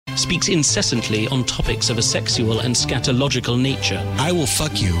speaks incessantly on topics of a sexual and scatological nature. I will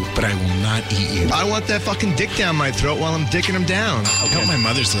fuck you, but I will not eat you. I want that fucking dick down my throat while I'm dicking him down. I hope my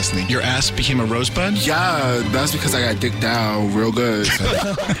mother's listening. Your ass became a rosebud? Yeah, that's because I got dick down real good.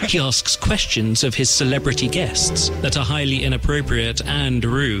 He asks questions of his celebrity guests that are highly inappropriate and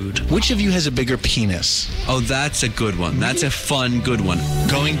rude. Which of you has a bigger penis? Oh, that's a good one. That's a fun, good one.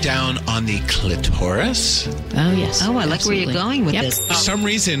 Going down on the clitoris? Oh, yes. Oh, I like Absolutely. where you're going with this. For some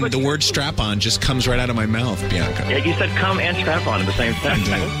reason, the word strap-on just comes right out of my mouth, Bianca. Yeah, you said come and strap on at the same time.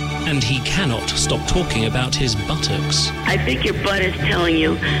 And he cannot stop talking about his buttocks. I think your butt is telling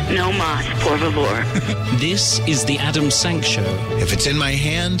you, no mas, por favor. This is the Adam Sank Show. If it's in my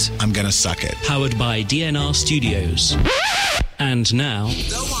hand, I'm gonna suck it. Powered by DNR Studios. And now...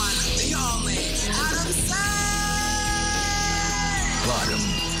 The one, the only, Adam Sank!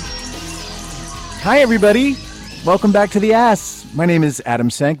 Hi, everybody. Welcome back to The Ass. My name is Adam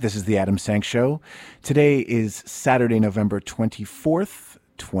Sank. This is The Adam Sank Show. Today is Saturday, November 24th,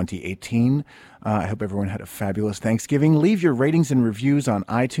 2018. I hope everyone had a fabulous Thanksgiving. Leave your ratings and reviews on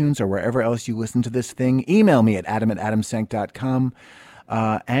iTunes or wherever else you listen to this thing. Email me at adam@adamsank.com.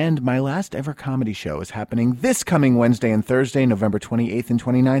 And my last ever comedy show is happening this coming Wednesday and Thursday, November 28th and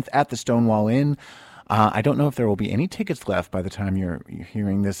 29th at the Stonewall Inn. I don't know if there will be any tickets left by the time you're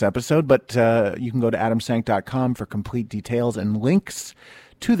hearing this episode, but you can go to adamsank.com for complete details and links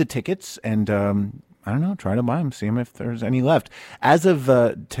to the tickets. And I don't know, try to buy them, see if there's any left. As of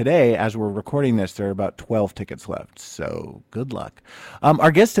today, as we're recording this, there are about 12 tickets left. So good luck.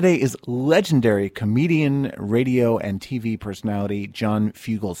 Our guest today is legendary comedian, radio, and TV personality John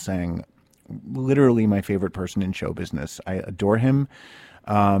Fugelsang. Literally my favorite person in show business. I adore him.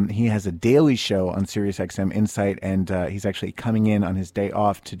 He has a daily show on SiriusXM Insight, and he's actually coming in on his day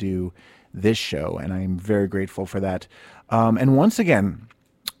off to do this show, and I'm very grateful for that. And once again,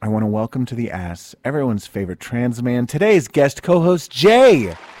 I want to welcome to The Ass everyone's favorite trans man, today's guest co-host,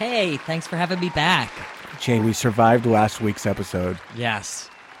 Jay. Hey, thanks for having me back. Jay, we survived last week's episode. Yes,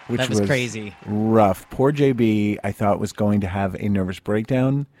 which that was crazy. Rough. Poor JB, I thought, was going to have a nervous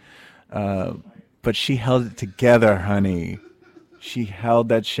breakdown, but she held it together, honey. She held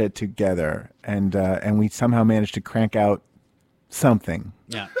that shit together, and we somehow managed to crank out something.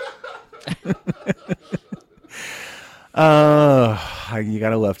 Yeah. You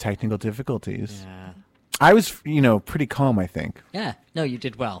gotta love technical difficulties. Yeah. I was, pretty calm, I think. Yeah. No, you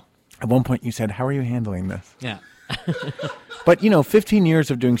did well. At one point you said, how are you handling this? Yeah. But, 15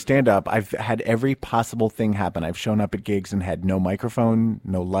 years of doing stand-up, I've had every possible thing happen. I've shown up at gigs and had no microphone,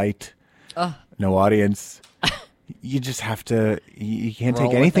 no light, no audience. You just have to, you can't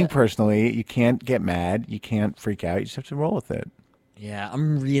take anything personally. You can't get mad. You can't freak out. You just have to roll with it. Yeah,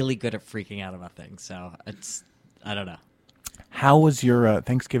 I'm really good at freaking out about things, so I don't know. How was your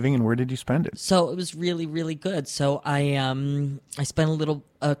Thanksgiving, and where did you spend it? So it was really, really good. So I spent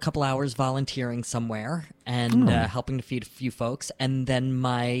a couple hours volunteering somewhere and helping to feed a few folks, and then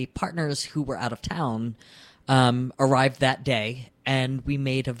my partners who were out of town arrived that day, and we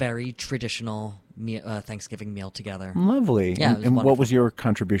made a very traditional Thanksgiving meal together. Lovely. Yeah, and what was your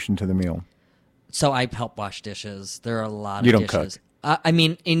contribution to the meal? So I help wash dishes. There are a lot of dishes. You don't cook? I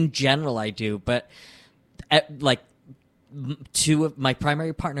mean, in general, I do, but two of my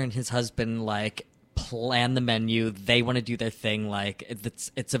primary partner and his husband plan the menu. They want to do their thing.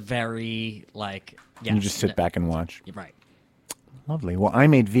 It's a very You just sit back and watch. Right. Lovely. Well, I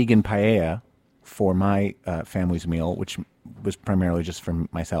made vegan paella for my family's meal, which was primarily just for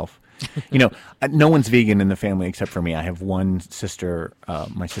myself. No one's vegan in the family except for me. I have one sister,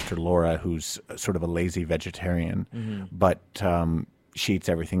 my sister Laura, who's sort of a lazy vegetarian, but she eats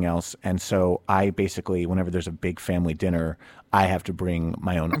everything else. And so I basically, whenever there's a big family dinner, I have to bring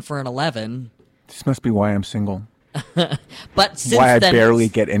my own. For an 11. This must be why I'm single. But since why I then, barely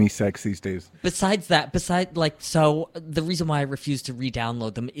get any sex these days. Besides that, so the reason why I refuse to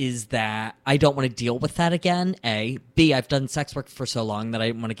re-download them is that I don't want to deal with that again. A. B. I've done sex work for so long that I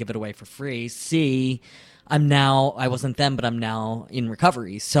didn't want to give it away for free. C. I wasn't then, but I'm now in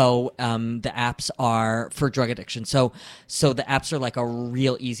recovery. So the apps are for drug addiction. So the apps are like a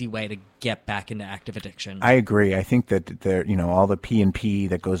real easy way to get back into active addiction. I agree. I think that there, all the P and P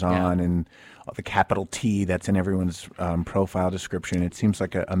that goes on and all the capital T that's in everyone's profile description, it seems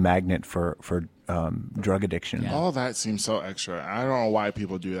like a magnet for drug addiction. Yeah. All that seems so extra. I don't know why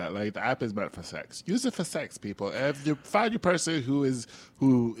people do that. The app is meant for sex. Use it for sex, people. If you find your person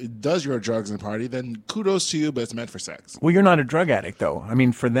who does your drugs and party, then kudos to you, but it's meant for sex. Well, you're not a drug addict, though. I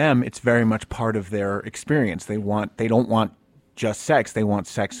mean, for them, it's very much part of their experience. They don't want just sex. They want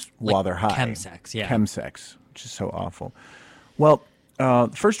sex while they're high. Chemsex, yeah. Chemsex, which is so awful. Well,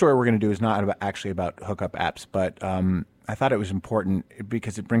 The first story we're going to do is not actually about hookup apps, but I thought it was important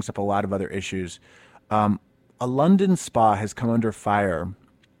because it brings up a lot of other issues. A London spa has come under fire.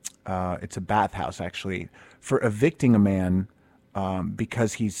 It's a bathhouse, actually, for evicting a man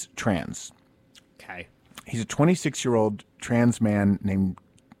because he's trans. Okay. He's a 26-year-old trans man named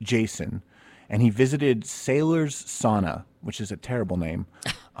Jason, and he visited Sailor's Sauna, which is a terrible name,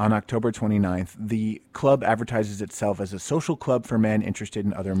 on October 29th. The club advertises itself as a social club for men interested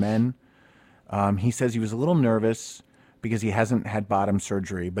in other men. He says he was a little nervous because he hasn't had bottom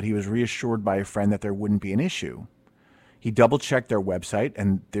surgery, but he was reassured by a friend that there wouldn't be an issue. He double-checked their website,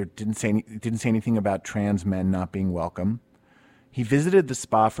 and there didn't say anything about trans men not being welcome. He visited the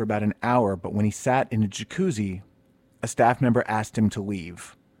spa for about an hour, but when he sat in a jacuzzi, a staff member asked him to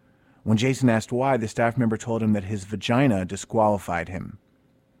leave. When Jason asked why, the staff member told him that his vagina disqualified him.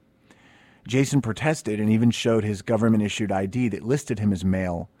 Jason protested and even showed his government-issued ID that listed him as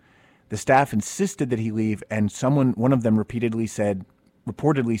male. The staff insisted that he leave, and one of them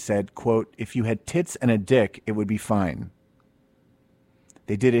reportedly said, quote, "If you had tits and a dick, it would be fine."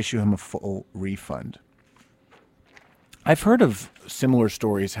 They did issue him a full refund. I've heard of similar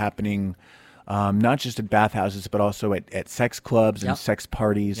stories happening, not just at bathhouses, but also at sex clubs and sex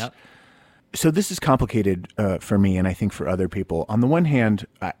parties. Yep. So this is complicated for me, and I think for other people. On the one hand,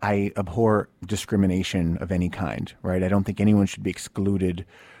 I abhor discrimination of any kind, right? I don't think anyone should be excluded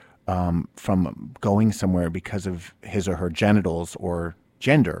from going somewhere because of his or her genitals or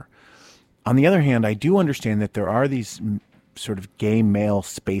gender. On the other hand, I do understand that there are these sort of gay male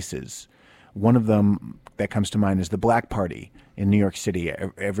spaces. One of them that comes to mind is the Black Party in New York City.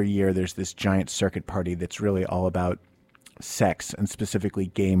 Every year there's this giant circuit party that's really all about sex, and specifically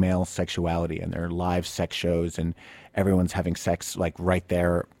gay male sexuality, and there are live sex shows, and everyone's having sex like right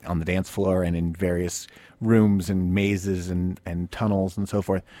there on the dance floor and in various rooms and mazes and tunnels and so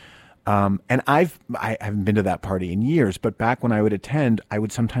forth. And I haven't been to that party in years, but back when I would attend, I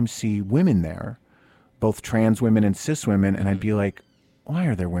would sometimes see women there, both trans women and cis women, and I'd be like, why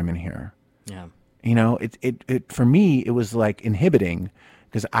are there women here? Yeah. You know, it for me, it was like inhibiting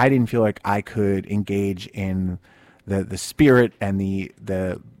because I didn't feel like I could engage in the spirit and the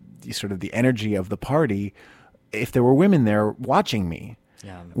sort of the energy of the party if there were women there watching me.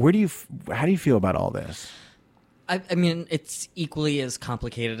 Yeah. How do you feel about all this? I mean, it's equally as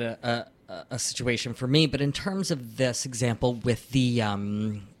complicated a situation for me, but in terms of this example with the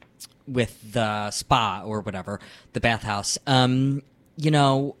spa or whatever, the bathhouse, you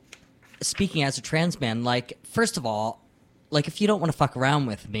know, speaking as a trans man, like, first of all, like, if you don't want to fuck around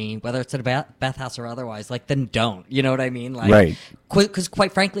with me, whether it's at a bathhouse or otherwise, like, then don't. You know what I mean? Like, right. Because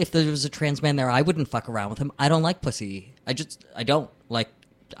quite frankly, if there was a trans man there, I wouldn't fuck around with him. I don't like pussy. I don't. Like,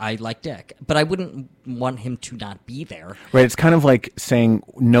 I like dick. But I wouldn't want him to not be there. Right. It's kind of like saying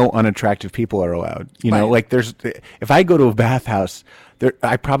no unattractive people are allowed. You know, like if I go to a bathhouse,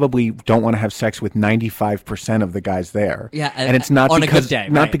 I probably don't want to have sex with 95% of the guys there. Yeah. And it's not on because, a good day,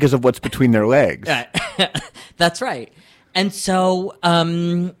 not because of what's between their legs. That's right. And so,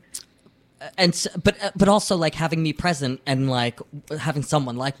 but also like having me present and like having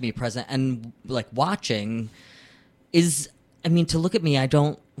someone like me present and like watching is, I mean, to look at me, I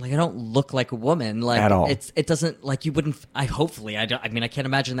don't look like a woman, like at all. It doesn't, like, you wouldn't. I mean, I can't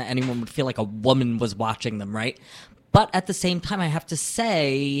imagine that anyone would feel like a woman was watching them, right? But at the same time, I have to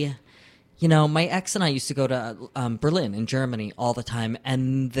say, you know, my ex and I used to go to Berlin in Germany all the time,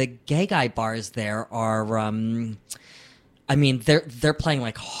 and the gay guy bars there are. I mean, they're playing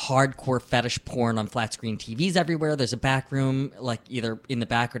like hardcore fetish porn on flat screen TVs everywhere. There's a back room, like either in the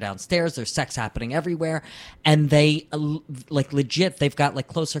back or downstairs. There's sex happening everywhere, and they like legit. They've got like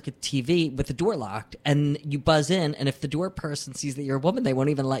closed circuit TV with the door locked, and you buzz in, and if the door person sees that you're a woman, they won't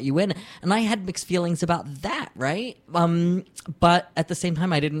even let you in. And I had mixed feelings about that, right? But at the same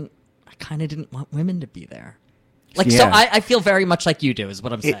time, I kind of didn't want women to be there. Like, yeah. So I feel very much like you do, is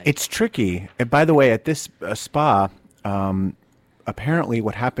what I'm saying. It's tricky. And by the way, at this spa. Apparently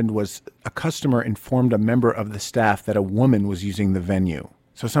what happened was a customer informed a member of the staff that a woman was using the venue.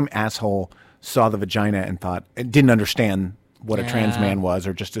 So some asshole saw the vagina and didn't understand what a trans man was,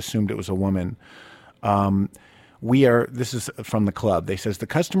 or just assumed it was a woman. This is from the club. They says the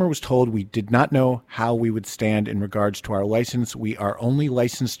customer was told we did not know how we would stand in regards to our license. We are only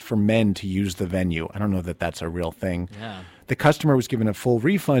licensed for men to use the venue. I don't know that that's a real thing. Yeah. The customer was given a full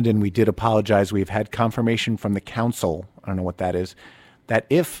refund, and we did apologize. We've had confirmation from the council, I don't know what that is, that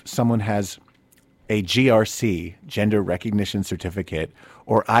if someone has a GRC, gender recognition certificate,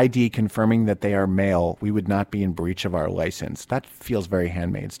 or ID confirming that they are male, we would not be in breach of our license. That feels very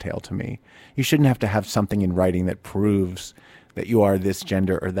Handmaid's Tale to me. You shouldn't have to have something in writing that proves that you are this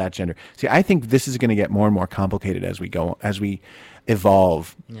gender or that gender. See, I think this is going to get more and more complicated as we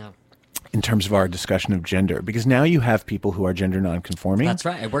evolve. Yeah. In terms of our discussion of gender, because now you have people who are gender nonconforming. That's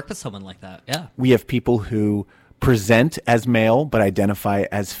right. I work with someone like that. Yeah. We have people who present as male but identify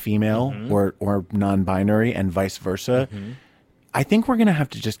as female or non-binary and vice versa. I think we're going to have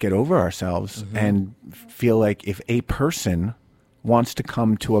to just get over ourselves and feel like if a person wants to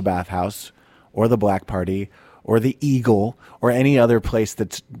come to a bathhouse or the Black Party or the Eagle or any other place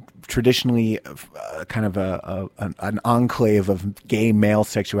that's traditionally kind of an enclave of gay male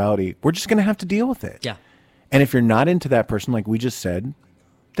sexuality, we're just going to have to deal with it. Yeah. And if you're not into that person, like we just said,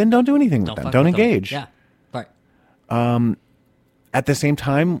 then don't do anything with them. Don't engage. Yeah. Right. At the same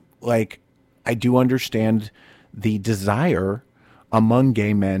time, like, I do understand the desire among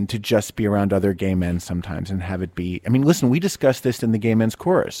gay men to just be around other gay men sometimes and have it be. I mean, listen, we discussed this in the Gay Men's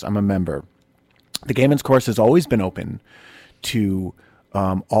Chorus. I'm a member. The Gay Men's Chorus has always been open to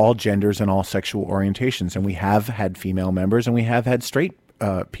all genders and all sexual orientations, and we have had female members and we have had straight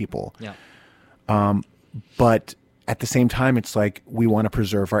people. Yeah. But at the same time, it's like we want to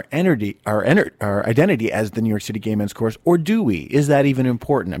preserve our identity as the New York City Gay Men's Chorus, or do we? Is that even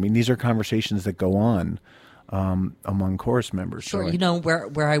important? I mean, these are conversations that go on among chorus members. Sure. So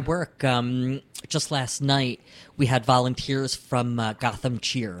Where I work, just last night we had volunteers from Gotham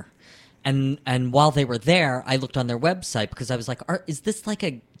Cheer. And while they were there, I looked on their website because I was like, is this like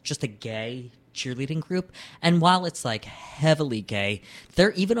just a gay cheerleading group? And while it's like heavily gay,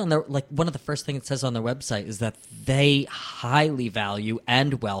 they're even on their, like, one of the first things it says on their website is that they highly value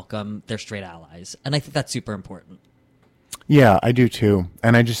and welcome their straight allies. And I think that's super important. yeah, I do too.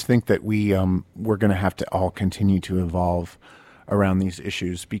 And I just think that we're going to have to all continue to evolve around these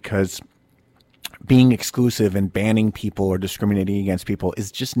issues, because being exclusive and banning people or discriminating against people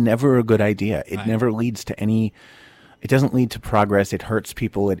is just never a good idea. It never leads to any, it doesn't lead to progress. It hurts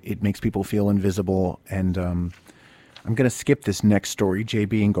people. It makes people feel invisible. And I'm going to skip this next story,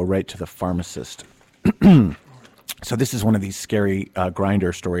 JB, and go right to the pharmacist. So this is one of these scary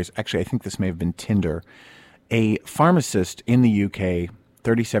Grindr stories. Actually, I think this may have been Tinder. A pharmacist in the UK,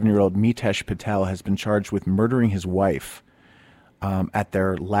 37-year-old Mitesh Patel, has been charged with murdering his wife at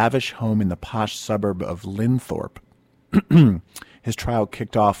their lavish home in the posh suburb of Linthorpe. His trial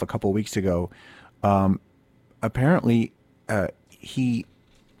kicked off a couple weeks ago. Apparently, he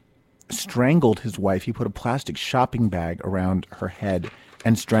strangled his wife. He put a plastic shopping bag around her head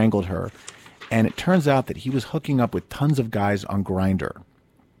and strangled her. And it turns out that he was hooking up with tons of guys on Grindr.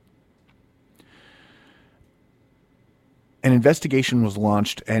 An investigation was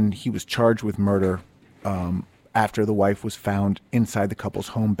launched, and he was charged with murder after the wife was found inside the couple's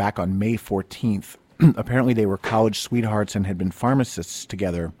home back on May 14th. Apparently, they were college sweethearts and had been pharmacists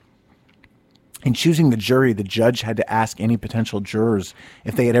together. In choosing the jury, the judge had to ask any potential jurors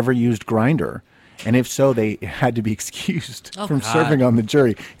if they had ever used Grindr. And if so, they had to be excused from serving on the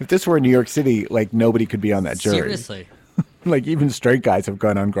jury. If this were in New York City, like, nobody could be on that jury. Seriously. Like, even straight guys have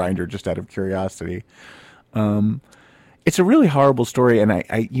gone on Grindr just out of curiosity. It's a really horrible story, and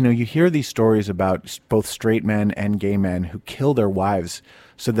I you hear these stories about both straight men and gay men who kill their wives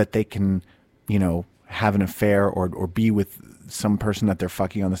so that they can, have an affair or be with some person that they're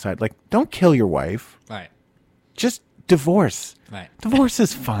fucking on the side. Like, don't kill your wife. Right. Just divorce. Right. Divorce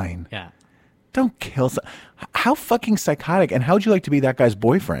is fine. Yeah. Don't kill. How fucking psychotic, and how would you like to be that guy's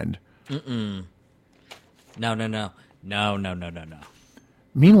boyfriend? No.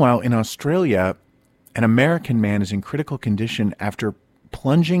 Meanwhile, in Australia, an American man is in critical condition after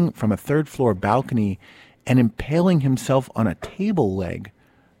plunging from a third-floor balcony and impaling himself on a table leg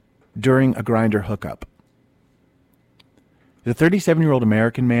during a Grindr hookup. The 37-year-old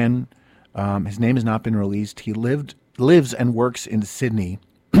American man, his name has not been released. He lives and works in Sydney.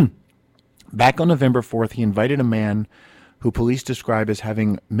 Back on November 4th, he invited a man who police describe as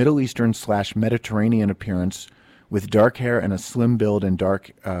having Middle Eastern/Mediterranean appearance with dark hair and a slim build and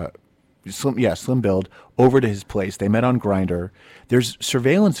slim build over to his place. They met on Grindr. There's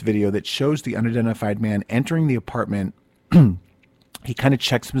surveillance video that shows the unidentified man entering the apartment. He kind of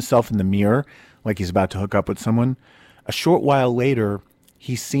checks himself in the mirror like he's about to hook up with someone. A short while later,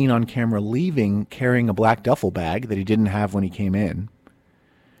 he's seen on camera leaving carrying a black duffel bag that he didn't have when he came in.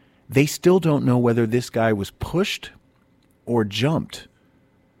 They still don't know whether this guy was pushed or jumped.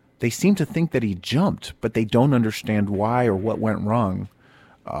 They seem to think that he jumped, but they don't understand why or what went wrong.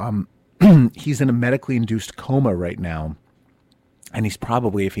 He's in a medically induced coma right now, and he's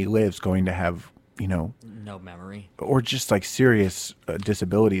probably, if he lives, going to have, no memory, or just like serious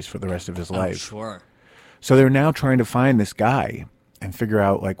disabilities for the rest of his life. Sure. So they're now trying to find this guy and figure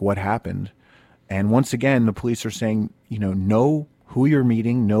out like what happened. And once again, the police are saying, know who you're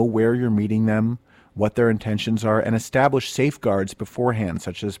meeting, know where you're meeting them, what their intentions are, and establish safeguards beforehand,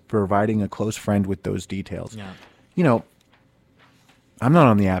 such as providing a close friend with those details. Yeah. I'm not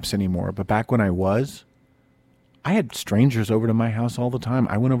on the apps anymore, but back when I was, I had strangers over to my house all the time.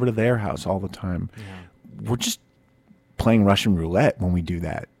 I went over to their house all the time. Yeah. We're just playing Russian roulette when we do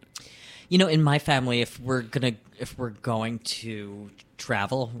that. In my family, if we're going to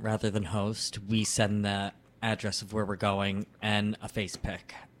travel rather than host, we send the address of where we're going and a face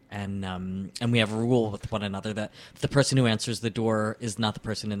pic. And we have a rule with one another that if the person who answers the door is not the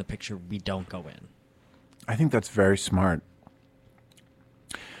person in the picture, we don't go in. I think that's very smart.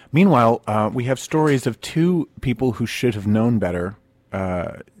 Meanwhile, we have stories of two people who should have known better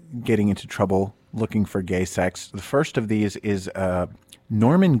getting into trouble looking for gay sex. The first of these is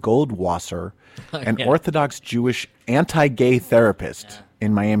Norman Goldwasser, an Orthodox Jewish anti-gay therapist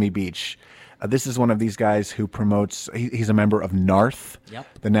in Miami Beach. This is one of these guys who promotes, he's a member of NARTH,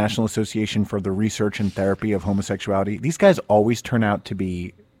 the National Association for the Research and Therapy of Homosexuality. These guys always turn out to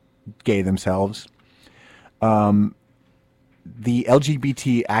be gay themselves. The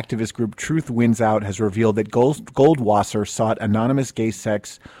LGBT activist group Truth Wins Out has revealed that Goldwasser sought anonymous gay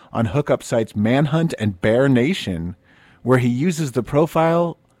sex on hookup sites Manhunt and Bear Nation, where he uses the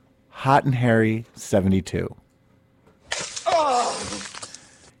profile Hot and Harry 72.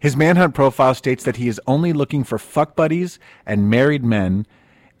 His Manhunt profile states that he is only looking for fuck buddies and married men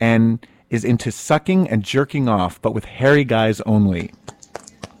and is into sucking and jerking off, but with hairy guys only.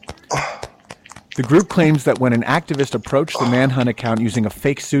 The group claims that when an activist approached the Manhunt account using a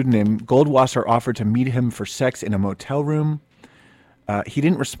fake pseudonym, Goldwasser offered to meet him for sex in a motel room. He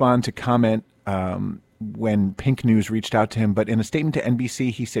didn't respond to comment when Pink News reached out to him, but in a statement to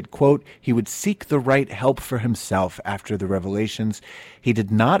NBC, he said, quote, he would seek the right help for himself after the revelations. He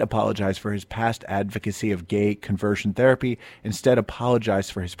did not apologize for his past advocacy of gay conversion therapy, instead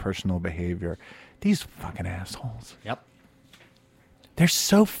apologized for his personal behavior. These fucking assholes. Yep. They're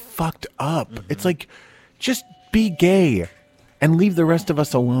so fucked up. Mm-hmm. It's like, just be gay and leave the rest of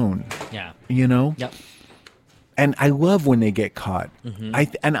us alone. Yeah. Yep. And I love when they get caught. Mm-hmm.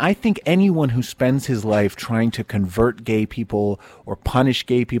 I think anyone who spends his life trying to convert gay people or punish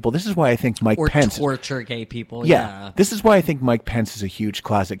gay people, this is why I think Mike Pence... Or torture gay people, yeah. This is why I think Mike Pence is a huge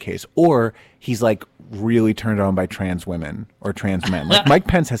closet case. Or he's like really turned on by trans women or trans men. Like Mike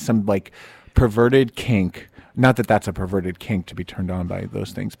Pence has some like perverted kink. Not that that's a perverted kink to be turned on by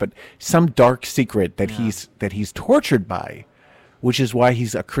those things, but some dark secret that he's tortured by, which is why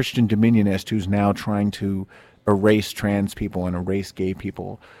he's a Christian dominionist who's now trying to erase trans people and erase gay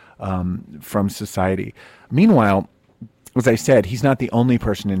people from society. Meanwhile, as I said, he's not the only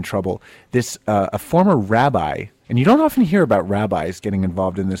person in trouble. This a former rabbi, and you don't often hear about rabbis getting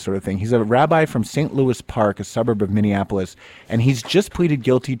involved in this sort of thing. He's a rabbi from St. Louis Park, a suburb of Minneapolis, and he's just pleaded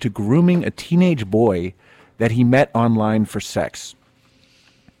guilty to grooming a teenage boy that he met online for sex.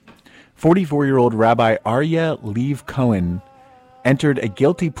 44-year-old Rabbi Aryeh Lev Cohen entered a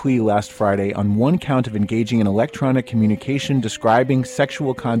guilty plea last Friday on one count of engaging in electronic communication describing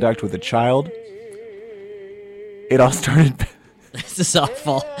sexual conduct with a child. It all started... This is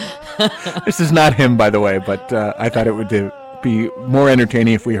awful. This is not him, by the way, but I thought it would be more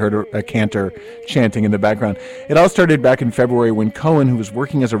entertaining if we heard a cantor chanting in the background. It all started back in February when Cohen, who was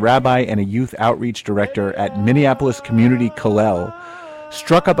working as a rabbi and a youth outreach director at Minneapolis Community Kollel,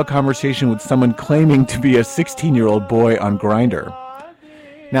 struck up a conversation with someone claiming to be a 16-year-old boy on Grindr.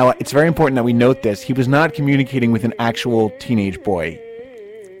 Now, it's very important that we note this. He was not communicating with an actual teenage boy.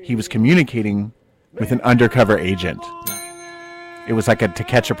 He was communicating with an undercover agent. It was like a To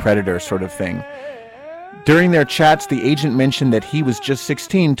Catch a Predator sort of thing. During their chats, the agent mentioned that he was just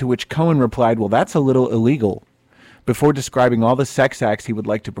 16, to which Cohen replied, well, that's a little illegal, before describing all the sex acts he would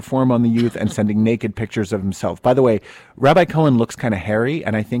like to perform on the youth and sending naked pictures of himself. By the way, Rabbi Cohen looks kind of hairy,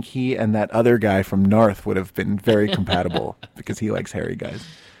 and I think he and that other guy from North would have been very compatible because he likes hairy guys.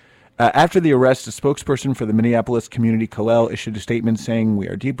 After the arrest, a spokesperson for the Minneapolis Community Kollel issued a statement saying, we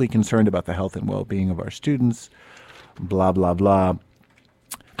are deeply concerned about the health and well-being of our students, blah, blah, blah.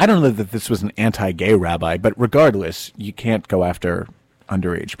 I don't know that this was an anti-gay rabbi, but regardless, you can't go after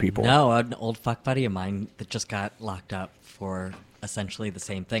underage people. No, an old fuck buddy of mine that just got locked up for essentially the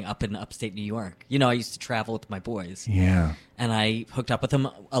same thing up in upstate New York. I used to travel with my boys. Yeah. And I hooked up with him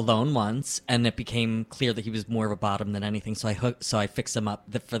alone once, and it became clear that he was more of a bottom than anything, so I fixed him up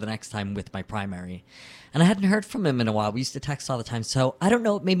for the next time with my primary. And I hadn't heard from him in a while. We used to text all the time, so I don't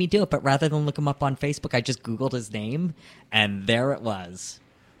know what made me do it, but rather than look him up on Facebook, I just Googled his name, and there it was.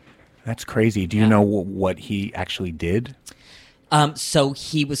 That's crazy. Do you know what he actually did? So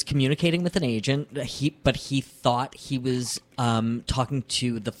he was communicating with an agent, but he thought he was talking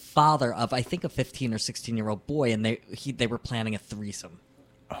to the father of, I think, a 15 or 16-year-old boy, and they were planning a threesome.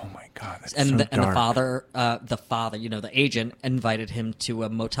 Oh my God! That's And so the dark. father, the agent, invited him to a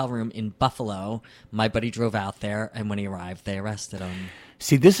motel room in Buffalo. My buddy drove out there, and when he arrived, they arrested him.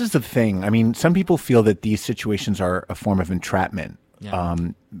 See, this is the thing. I mean, some people feel that these situations are a form of entrapment. Yeah.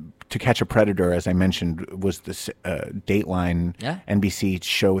 To Catch a Predator, as I mentioned, was this Dateline NBC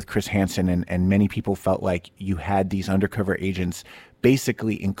show with Chris Hansen, and many people felt like you had these undercover agents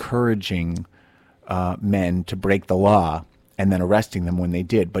basically encouraging men to break the law and then arresting them when they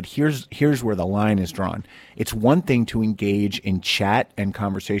did. But here's where the line is drawn. It's one thing to engage in chat and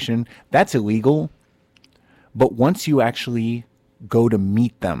conversation. That's illegal. But once you actually go to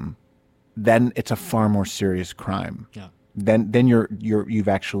meet them, then it's a far more serious crime. Yeah. Then you've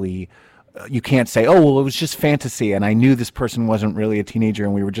actually you can't say, oh well, it was just fantasy and I knew this person wasn't really a teenager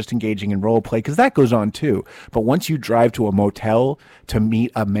and we were just engaging in role play, because that goes on too. But once you drive to a motel to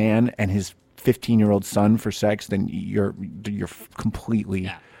meet a man and his 15-year-old son for sex, then you're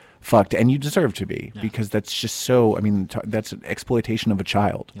completely fucked, and you deserve to be, because that's just so. I mean, that's an exploitation of a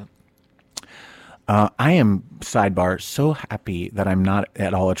child. Yep. I am, sidebar, so happy that I'm not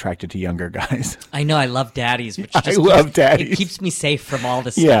at all attracted to younger guys. I know, I love daddies. Which I love daddies. It keeps me safe from all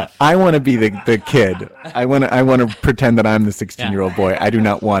this Yeah, stuff. I want to be the kid. I want to pretend that I'm the 16-year-old boy. I do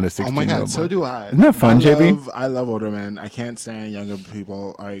not want a 16-year-old boy. Oh my God, so do I. Isn't that fun, JB? I love older men. I can't stand younger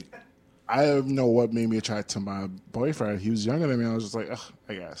people. Like, I don't know what made me attracted to my boyfriend. He was younger than me. I was just like, ugh,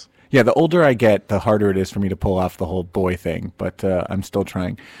 I guess. Yeah, the older I get, the harder it is for me to pull off the whole boy thing, but I'm still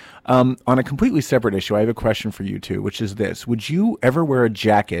trying. On a completely separate issue, I have a question for you two, which is this. Would you ever wear a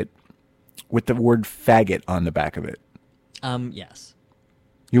jacket with the word faggot on the back of it? Yes.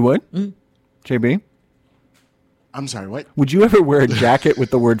 You would? Mm. JB? I'm sorry, what? Would you ever wear a jacket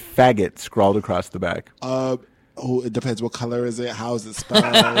with the word faggot scrawled across the back? It depends. What color is it? How is it spelled?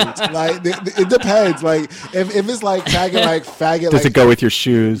 Like, it depends. Like, if it's like faggot, Does like, it go with your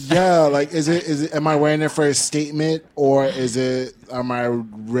shoes? Yeah. Like, is it? Am I wearing it for a statement, or am I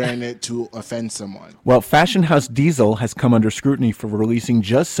wearing it to offend someone? Well, Fashion House Diesel has come under scrutiny for releasing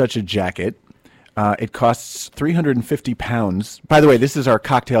just such a jacket. It costs £350. By the way, this is our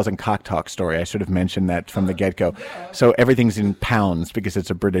Cocktails and Cock Talk story. I should have mentioned that from the get-go. So everything's in pounds because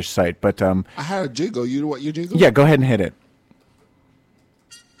it's a British site. But I had a jiggle. You know what you jiggle? Yeah, go ahead and hit it.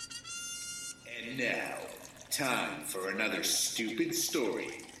 And now, time for another stupid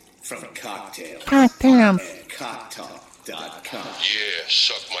story from Cocktails Goddamn. and CockTalk.com. Yeah,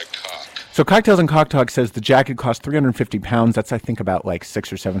 suck my cock. So Cocktails and Cock Talk says the jacket cost £350. That's, I think, about like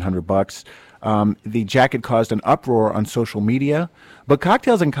 $600 or $700. The jacket caused an uproar on social media, but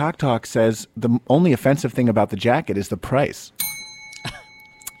Cocktails and Cock Talk says the only offensive thing about the jacket is the price.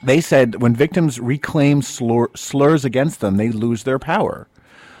 They said when victims reclaim slurs against them, they lose their power.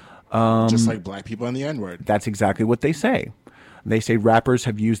 Just like black people and the N-word. That's exactly what they say. They say rappers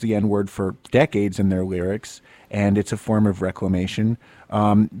have used the N-word for decades in their lyrics, and it's a form of reclamation.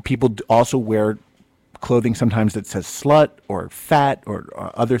 People also wear clothing sometimes that says slut or fat or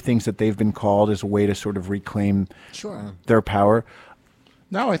other things that they've been called as a way to sort of reclaim their power.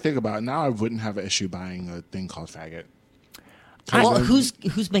 Now I think about it, now I wouldn't have an issue buying a thing called faggot. Well,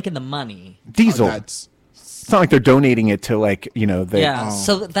 who's making the money? Diesel. It's not like they're donating it to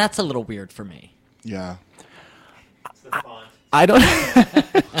so that's a little weird for me. Yeah. I don't.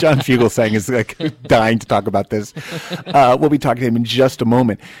 John Fugelsang is like dying to talk about this. We'll be talking to him in just a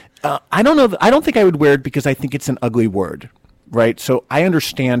moment. I don't know. I don't think I would wear it because I think it's an ugly word, right? So I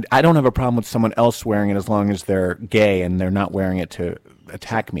understand. I don't have a problem with someone else wearing it as long as they're gay and they're not wearing it to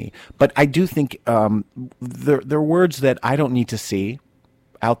attack me. But I do think there are words that I don't need to see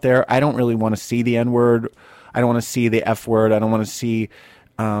out there. I don't really want to see the N word. I don't want to see the F word. I don't want to see.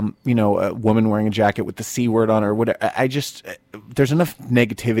 A woman wearing a jacket with the C word on her. Whatever. There's enough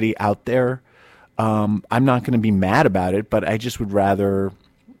negativity out there. I'm not going to be mad about it, but I just would rather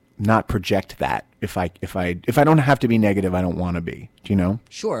not project that. If I don't have to be negative, I don't want to be. Do you know?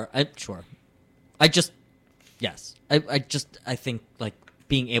 Sure. I think like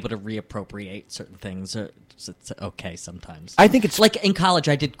being able to reappropriate certain things. It's okay sometimes. I think it's like in college.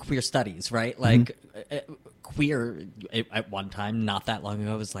 I did queer studies, right? Like. Queer at one time, not that long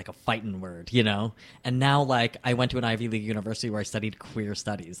ago, was like a fighting word, and now like I went to an Ivy League university where I studied queer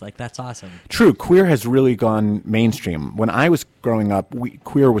studies. Like that's awesome. True, queer has really gone mainstream. When I was growing up,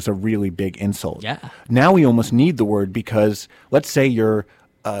 queer was a really big insult. Yeah. Now we almost need the word because let's say you're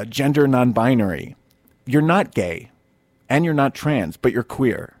gender non-binary, you're not gay, and you're not trans, but you're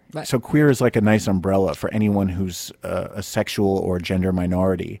queer. Right. So queer is like a nice umbrella for anyone who's a sexual or gender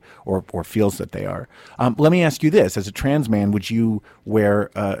minority or feels that they are. Let me ask you this. As a trans man, would you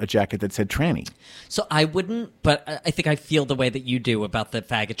wear a jacket that said tranny? So I wouldn't, but I think I feel the way that you do about the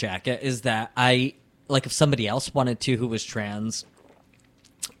faggot jacket is that if somebody else wanted to who was trans,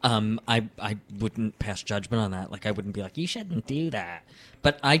 I wouldn't pass judgment on that. Like, I wouldn't be like, you shouldn't do that.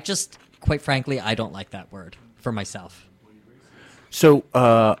 But I just, quite frankly, I don't like that word for myself. So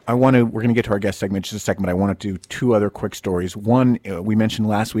we're going to get to our guest segment in just a second, but I want to do two other quick stories. One, we mentioned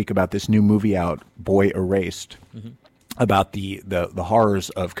last week about this new movie out, Boy Erased, about the horrors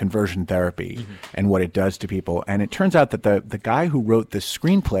of conversion therapy and what it does to people. And it turns out that the guy who wrote the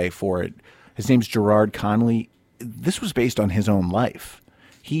screenplay for it, his name's Gerard Conley. This was based on his own life.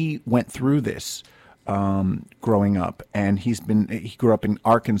 He went through this growing up, and he grew up in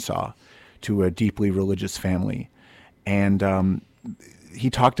Arkansas to a deeply religious family. And he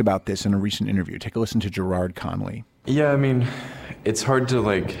talked about this in a recent interview. Take a listen to Gerard Conley. Yeah, I mean, it's hard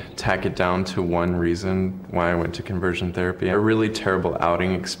to tack it down to one reason why I went to conversion therapy. A really terrible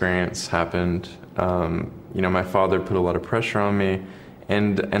outing experience happened. My father put a lot of pressure on me,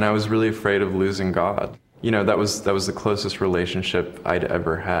 and I was really afraid of losing God. That was the closest relationship I'd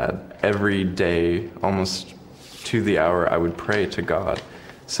ever had. Every day, almost to the hour, I would pray to God.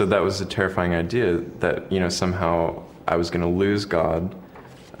 So that was a terrifying idea that, somehow I was going to lose God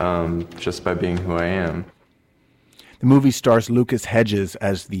just by being who I am. The movie stars Lucas Hedges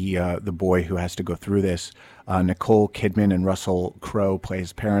as the boy who has to go through this. Nicole Kidman and Russell Crowe play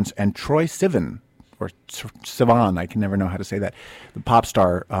his parents, and Troye Sivan, or Sivan, I can never know how to say that. The pop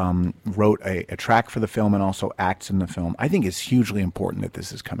star wrote a track for the film and also acts in the film. I think it's hugely important that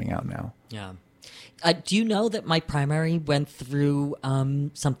this is coming out now. Yeah. Do you know that my primary went through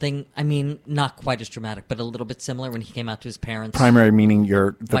something, not quite as dramatic, but a little bit similar when he came out to his parents? Primary meaning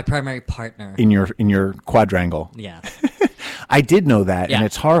my primary partner. In your quadrangle. Yeah. I did know that, and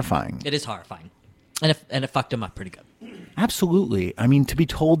it's horrifying. It is horrifying. And it fucked him up pretty good. Absolutely. To be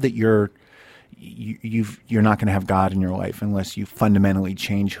told that you're not going to have God in your life unless you fundamentally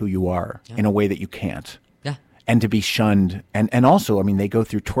change who you are in a way that you can't. Yeah. And to be shunned. And also, they go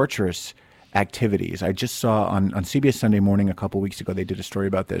through torturous activities. I just saw on CBS Sunday Morning a couple weeks ago, they did a story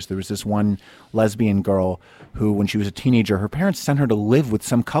about this. There was this one lesbian girl who, when she was a teenager, her parents sent her to live with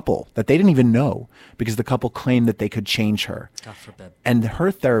some couple that they didn't even know because the couple claimed that they could change her. God forbid. And her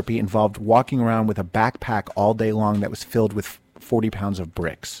therapy involved walking around with a backpack all day long that was filled with 40 pounds of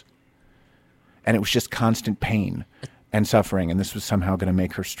bricks. And it was just constant pain and suffering, and this was somehow going to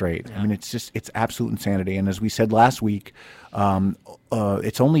make her straight. Yeah. It's absolute insanity. And as we said last week,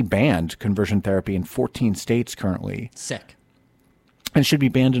 it's only banned, conversion therapy, in 14 states currently. Sick. And should be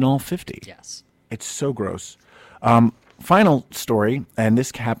banned in all 50. Yes. It's so gross. Final story, and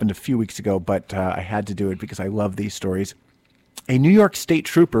this happened a few weeks ago, but I had to do it because I love these stories. A New York State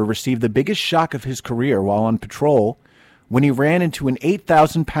trooper received the biggest shock of his career while on patrol when he ran into an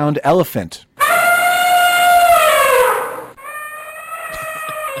 8,000-pound elephant.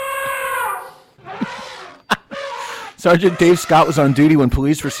 Sergeant Dave Scott was on duty when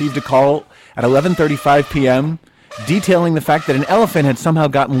police received a call at 11:35 p.m. detailing the fact that an elephant had somehow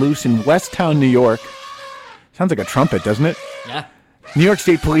gotten loose in West Town, New York. Sounds like a trumpet, doesn't it? Yeah. New York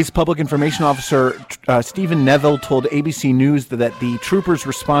State Police Public Information Officer Stephen Neville told ABC News that the troopers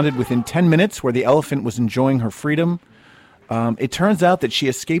responded within 10 minutes where the elephant was enjoying her freedom. It turns out that she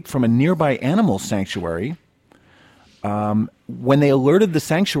escaped from a nearby animal sanctuary. When they alerted the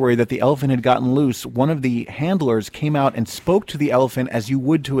sanctuary that the elephant had gotten loose, one of the handlers came out and spoke to the elephant as you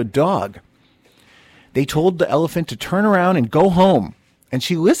would to a dog. They told the elephant to turn around and go home, and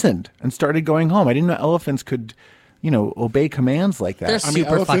she listened and started going home. I didn't know elephants could, obey commands like that. They're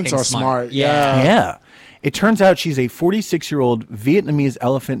super elephants fucking are smart. Yeah. Yeah. It turns out she's a 46-year-old Vietnamese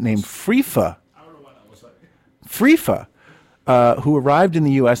elephant named Frifa. Frifa. Who arrived in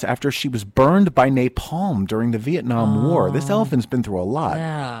the U.S. after she was burned by napalm during the Vietnam War. This elephant's been through a lot.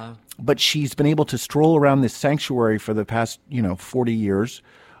 Yeah. But she's been able to stroll around this sanctuary for the past, 40 years.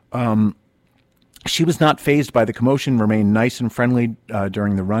 She was not fazed by the commotion, remained nice and friendly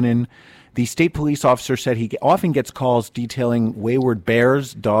during the run-in. The state police officer said he often gets calls detailing wayward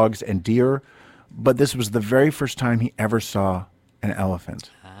bears, dogs, and deer, but this was the very first time he ever saw an elephant.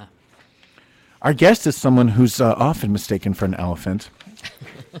 Our guest is someone who's often mistaken for an elephant,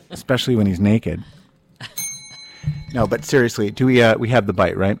 especially when he's naked. No, but seriously, we have the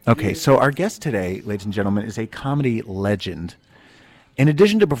bite, right? Okay, so our guest today, ladies and gentlemen, is a comedy legend. In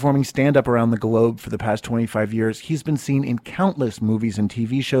addition to performing stand-up around the globe for the past 25 years, he's been seen in countless movies and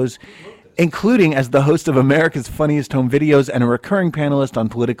TV shows. including as the host of America's Funniest Home Videos and a recurring panelist on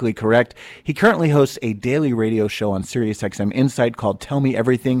Politically Correct. He currently hosts a daily radio show on SiriusXM Insight called Tell Me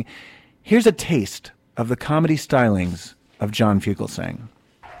Everything. Here's a taste of the comedy stylings of John Fugelsang.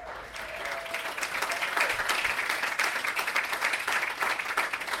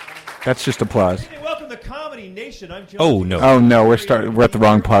 That's just applause. Welcome to Comedy Nation. I'm John. Oh, no. Oh, no, we're at the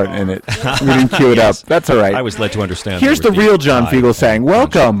wrong part in it. We didn't cue it up. That's all right. I was led to understand. Here's the real John Fugelsang.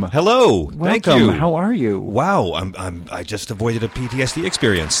 Welcome. Hello. Welcome. Thank you. How are you? Wow. I just avoided a PTSD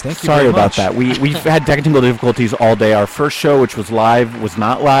experience. Thank you Sorry very about much. that. We've had technical difficulties all day. Our first show, which was live, was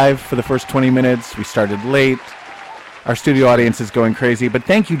not live for the first 20 minutes. We started late. Our studio audience is going crazy, but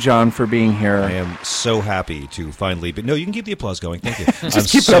thank you, John, for being here. I am so happy to finally be... No, you can keep the applause going. Thank you. Just I'm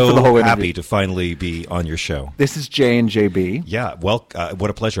keep it up for the whole interview. happy to finally be on your show. This is Jay and JB. Yeah, well, what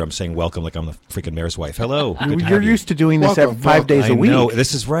a pleasure. I'm saying welcome like I'm the freaking mayor's wife. Hello. Good to You're have you. used to doing this Welcome, 5 days a I week. know.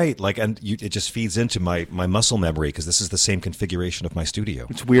 This is right. It just feeds into my muscle memory because this is the same configuration of my studio.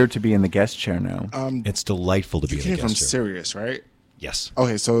 It's weird to be in the guest chair now. It's delightful to be You in came the from guest chair. Sirius, right? Yes.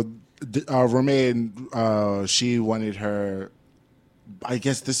 Okay, so Romaine, she wanted her. I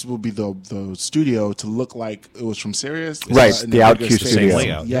guess this will be the studio to look like it was from Sirius. Right, In the bigger OutQ space. studio.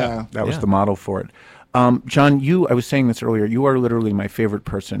 layout. Yeah. That was the model for it. John, I was saying this earlier, you are literally my favorite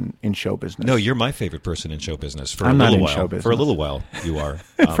person in show business. No, you're my favorite person in show business. For I'm a not little in while. show business. For a little while, you are.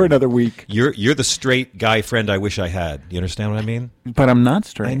 For another week. You're the straight guy friend I wish I had. You understand what I mean? But I'm not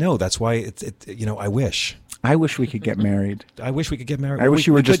straight. I know. That's why I wish. I wish we could get married. I wish we could get married. I wish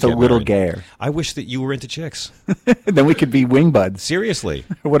you were We just could a get little married. gayer. I wish that you were into chicks. Then we could be wing buds. Seriously.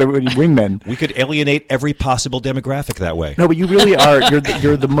 What are wingmen? We could alienate every possible demographic that way. No, but you really are.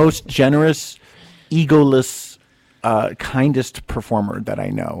 You're the most generous, egoless, kindest performer that I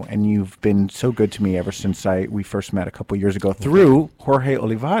know, and you've been so good to me ever since we first met a couple years ago through Jorge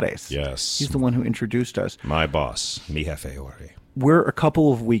Olivares. Yes. He's the one who introduced us. My boss, mi jefe, Jorge. We're a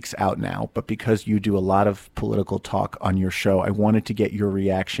couple of weeks out now, but because you do a lot of political talk on your show, I wanted to get your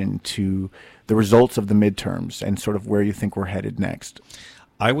reaction to the results of the midterms and sort of where you think we're headed next.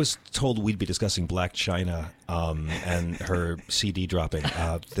 I was told we'd be discussing Black China and her CD dropping.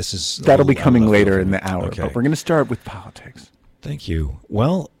 That'll be coming later in the hour, Okay. but we're going to start with politics. Thank you.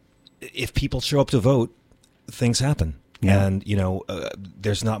 Well, if people show up to vote, things happen. Yeah. And,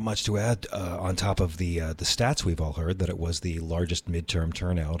 there's not much to add on top of the stats we've all heard, that it was the largest midterm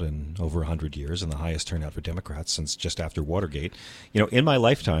turnout in over 100 years and the highest turnout for Democrats since just after Watergate. In my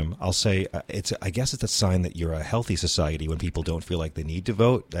lifetime, I'll say I guess it's a sign that you're a healthy society when people don't feel like they need to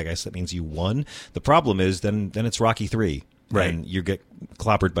vote. I guess that means you won. The problem is then it's Rocky III. Right. And you get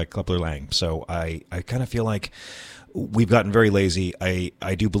clobbered by Clubber Lang. So I kind of feel like we've gotten very lazy.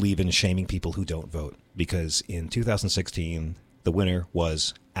 I do believe in shaming people who don't vote, because in 2016, the winner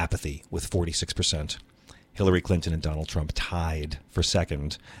was apathy with 46%. Hillary Clinton and Donald Trump tied for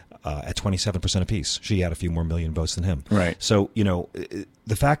second at 27% apiece. She had a few more million votes than him. Right. So,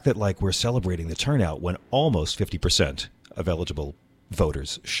 the fact that we're celebrating the turnout when almost 50% of eligible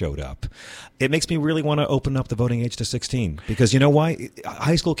voters showed up, it makes me really want to open up the voting age to 16, because you know why?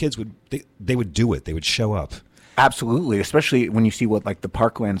 High school kids would do it. They would show up. Absolutely, especially when you see what the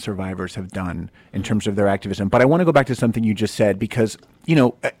Parkland survivors have done in terms of their activism. But I want to go back to something you just said, because,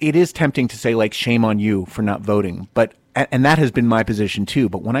 it is tempting to say shame on you for not voting. But and that has been my position too.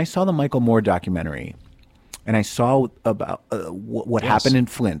 But when I saw the Michael Moore documentary and I saw about what happened in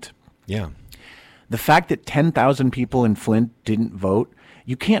Flint. Yeah. The fact that 10,000 people in Flint didn't vote,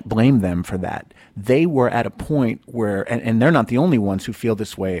 you can't blame them for that. They were at a point where, and they're not the only ones who feel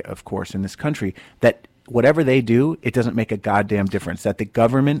this way, of course, in this country, that whatever they do, it doesn't make a goddamn difference. That the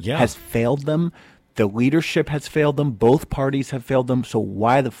government has failed them. The leadership has failed them. Both parties have failed them. So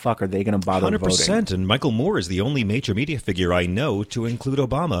why the fuck are they going to bother 100%. voting? And Michael Moore is the only major media figure I know to include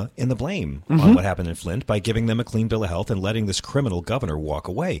Obama in the blame on what happened in Flint by giving them a clean bill of health and letting this criminal governor walk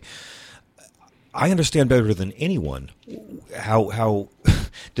away. I understand better than anyone how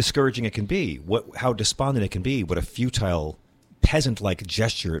discouraging it can be, how despondent it can be, what a futile peasant-like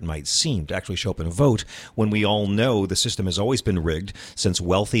gesture it might seem to actually show up and vote, when we all know the system has always been rigged since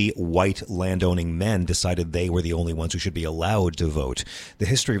wealthy, white, landowning men decided they were the only ones who should be allowed to vote. The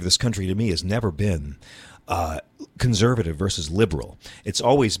history of this country, to me, has never been conservative versus liberal. It's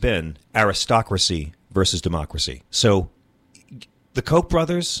always been aristocracy versus democracy. So the Koch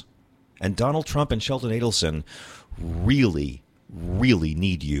brothers and Donald Trump and Sheldon Adelson really, really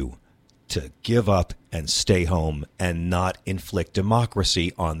need you to give up and stay home and not inflict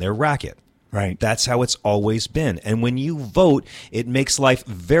democracy on their racket. Right. That's how it's always been. And when you vote, it makes life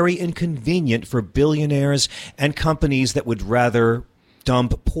very inconvenient for billionaires and companies that would rather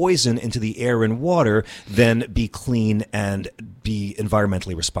dump poison into the air and water than be clean and be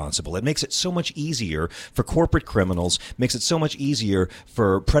environmentally responsible. It makes it so much easier for corporate criminals, makes it so much easier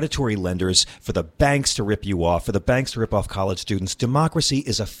for predatory lenders, for the banks to rip you off, for the banks to rip off college students. Democracy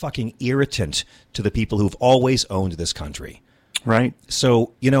is a fucking irritant to the people who've always owned this country. Right.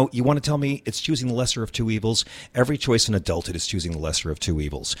 So, you want to tell me it's choosing the lesser of two evils? Every choice in adulthood is choosing the lesser of two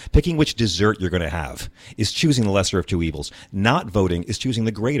evils. Picking which dessert you're going to have is choosing the lesser of two evils. Not voting is choosing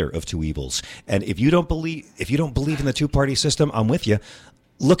the greater of two evils. And if you don't believe in the two-party system, I'm with you.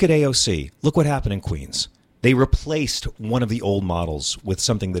 Look at AOC. Look what happened in Queens. They replaced one of the old models with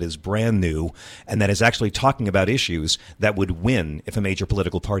something that is brand new and that is actually talking about issues that would win if a major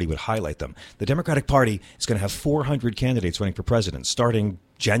political party would highlight them. The Democratic Party is going to have 400 candidates running for president starting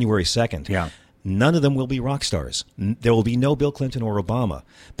January 2nd. Yeah. None of them will be rock stars. There will be no Bill Clinton or Obama.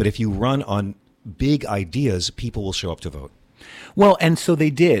 But if you run on big ideas, people will show up to vote. Well, and so they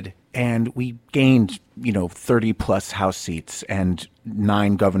did. And we gained, 30 plus House seats and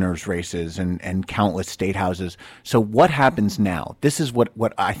 9 governors' races and countless state houses. So what happens now? This is what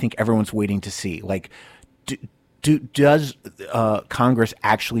I think everyone's waiting to see. Like, does Congress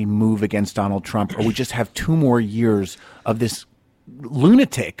actually move against Donald Trump, or we just have 2 more years of this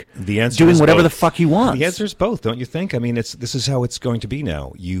lunatic doing whatever the fuck he wants? The answer is both, don't you think? I mean, this is how it's going to be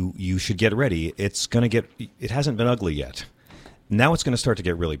now. You should get ready. It hasn't been ugly yet. Now it's going to start to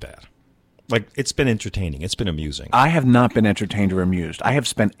get really bad. Like, it's been entertaining. It's been amusing. I have not been entertained or amused. I have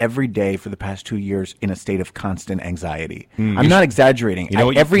spent every day for the past 2 years in a state of constant anxiety. I'm not exagerating.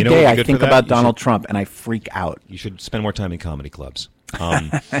 Every day I think about Donald Trump and I freak out. You should spend more time in comedy clubs.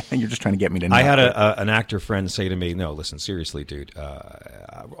 You're just trying to get me to. I had an actor friend say to me, "No, listen, seriously, dude.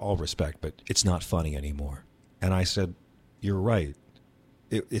 All respect, but it's not funny anymore." And I said, "You're right.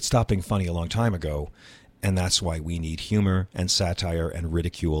 It stopped being funny a long time ago." And that's why we need humor and satire and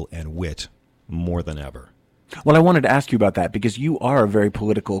ridicule and wit more than ever. Well, I wanted to ask you about that because you are a very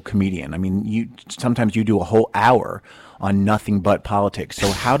political comedian. I mean, sometimes you do a whole hour on nothing but politics.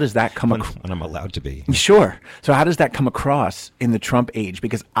 So how does that come across? And I'm allowed to be. Sure. So how does that come across in the Trump age?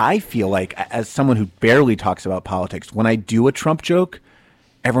 Because I feel like, as someone who barely talks about politics, when I do a Trump joke,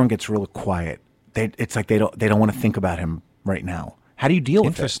 everyone gets real quiet. It's like they don't want to think about him right now. How do you deal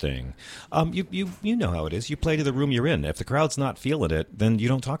with it? Interesting. You know how it is. You play to the room you're in. If the crowd's not feeling it, then you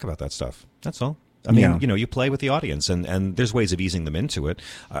don't talk about that stuff. That's all. I mean, you play with the audience, and there's ways of easing them into it.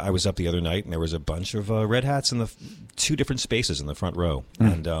 I was up the other night, and there was a bunch of red hats in the 2 different spaces in the front row.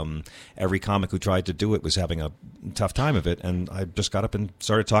 And every comic who tried to do it was having a tough time of it. And I just got up and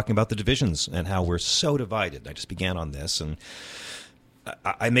started talking about the divisions and how we're so divided. I just began on this, and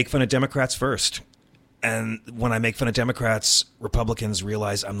I make fun of Democrats first. And when I make fun of Democrats, Republicans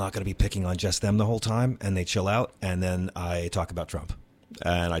realize I'm not going to be picking on just them the whole time, and they chill out. And then I talk about Trump,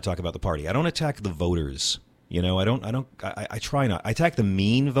 and I talk about the party. I don't attack the voters. I try not. I attack the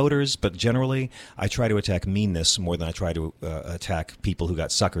mean voters, but generally I try to attack meanness more than I try to attack people who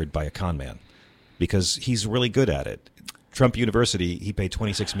got suckered by a con man, because he's really good at it. Trump University, he paid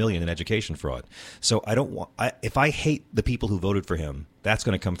 $26 million in education fraud. So I don't want. If I hate the people who voted for him, that's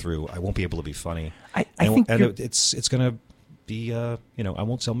going to come through. I won't be able to be funny. I think it's going to be. I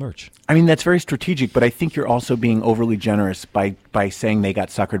won't sell merch. I mean, that's very strategic, but I think you're also being overly generous by saying they got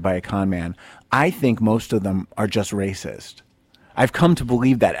suckered by a con man. I think most of them are just racist. I've come to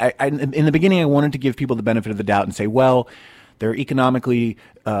believe that. In the beginning, I wanted to give people the benefit of the doubt and say, well, they're economically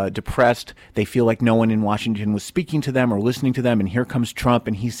depressed. They feel like no one in Washington was speaking to them or listening to them. And here comes Trump,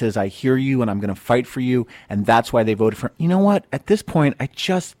 and he says, I hear you, and I'm going to fight for you. And that's why they voted for him. You know what? At this point, I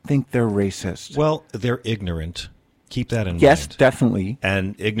just think they're racist. Well, they're ignorant. Keep that in mind. Yes, definitely.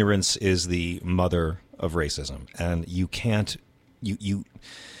 And ignorance is the mother of racism. And you can't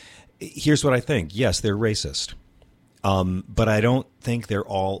here's what I think. Yes, they're racist. But I don't think they're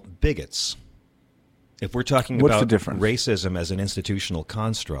all bigots. If we're talking about racism as an institutional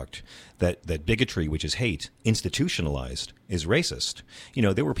construct, that bigotry, which is hate, institutionalized, is racist.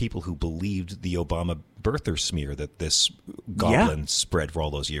 There were people who believed the Obama birther smear that this goblin spread for all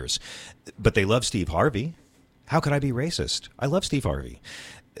those years. But they love Steve Harvey. How could I be racist? I love Steve Harvey.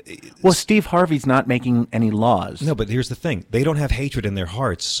 Well, Steve Harvey's not making any laws. No, but here's the thing. They don't have hatred in their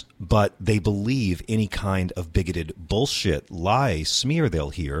hearts, but they believe any kind of bigoted bullshit, lie, smear they'll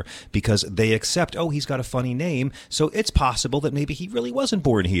hear because they accept, he's got a funny name, so it's possible that maybe he really wasn't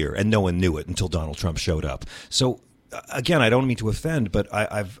born here, and no one knew it until Donald Trump showed up. So, again, I don't mean to offend, but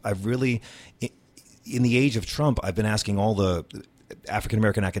I've really, in the age of Trump, I've been asking all the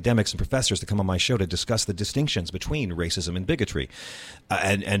African-American academics and professors to come on my show to discuss the distinctions between racism and bigotry.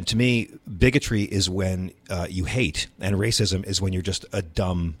 And to me, bigotry is when you hate, and racism is when you're just a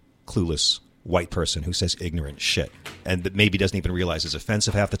dumb, clueless white person who says ignorant shit and that maybe doesn't even realize it's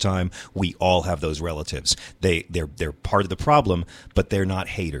offensive half the time. We all have those relatives. They're part of the problem, but they're not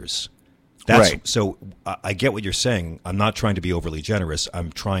haters. That's right. So I get what you're saying. I'm not trying to be overly generous.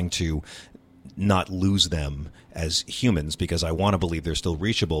 I'm trying to not lose them as humans because I want to believe they're still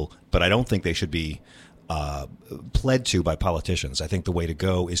reachable, but I don't think they should be pled to by politicians. I think the way to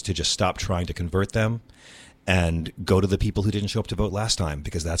go is to just stop trying to convert them and go to the people who didn't show up to vote last time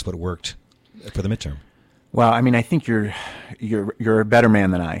because that's what worked for the midterm. Well, I mean, I think you're a better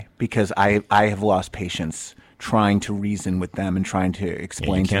man than I because I have lost patience trying to reason with them and trying to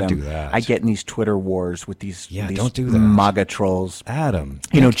explain to them. Do that. I get in these Twitter wars with these don't do that. MAGA trolls. Adam,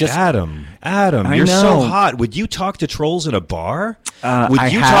 Adam, you're so hot. Would you talk to trolls in a bar?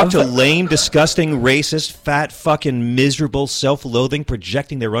 Would you talk to lame, disgusting, racist, fat, fucking miserable, self-loathing,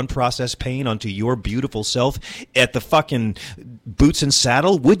 projecting their unprocessed pain onto your beautiful self at the fucking Boots and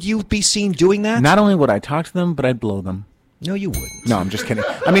Saddle? Would you be seen doing that? Not only would I talk to them, but I'd blow them. No, you wouldn't. No, I'm just kidding.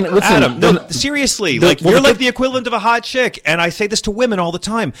 I mean, listen. Adam, no, seriously. You're like the equivalent of a hot chick, and I say this to women all the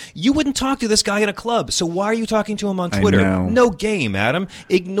time. You wouldn't talk to this guy in a club, so why are you talking to him on Twitter? I know. No game, Adam.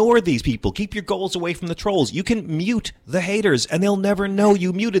 Ignore these people. Keep your goals away from the trolls. You can mute the haters, and they'll never know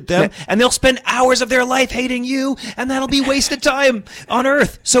you muted them, and they'll spend hours of their life hating you, and that'll be wasted time on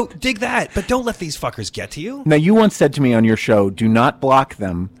Earth. So dig that, but don't let these fuckers get to you. Now, you once said to me on your show, do not block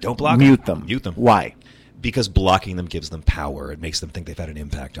them. Don't block mute them. them. Mute them. Why? Because blocking them gives them power. It makes them think they've had an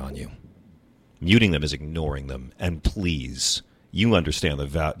impact on you. Muting them is ignoring them. And please, you understand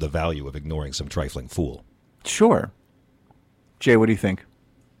the value of ignoring some trifling fool. Sure. Jay, what do you think?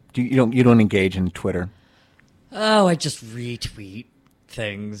 You don't engage in Twitter? Oh, I just retweet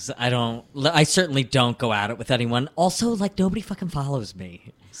things. I certainly don't go at it with anyone. Also, nobody fucking follows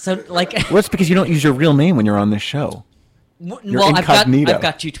me. So, well, it's because you don't use your real name when you're on this show. Well, I've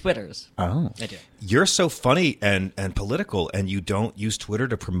got 2 Twitters. Oh. I do. You're so funny and political, and you don't use Twitter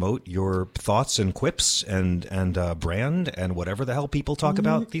to promote your thoughts and quips and brand and whatever the hell people talk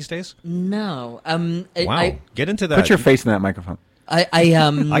about these days? No. Wow. Get into that. Put your face in that microphone. I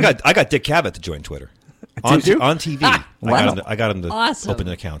got Dick Cavett to join Twitter. On TV. Wow. I got him to awesome. open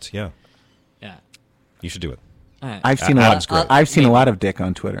an account. Yeah. Yeah. You should do it. All right. I've seen a lot of Dick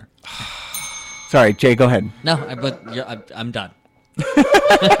on Twitter. Sorry, Jay, go ahead. No, I'm done.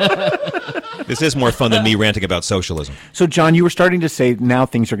 This is more fun than me ranting about socialism. So, John, you were starting to say now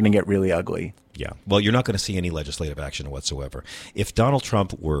things are going to get really ugly. Yeah. Well, you're not going to see any legislative action whatsoever. If Donald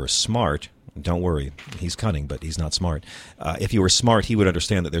Trump were smart, don't worry, he's cunning, but he's not smart. If he were smart, he would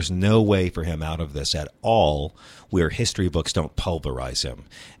understand that there's no way for him out of this at all where history books don't pulverize him.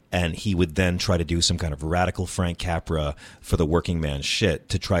 And he would then try to do some kind of radical Frank Capra for the working man shit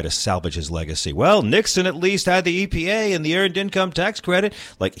to try to salvage his legacy. Well, Nixon at least had the EPA and the earned income tax credit.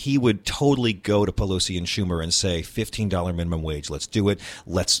 He would totally go to Pelosi and Schumer and say, $15 minimum wage, let's do it.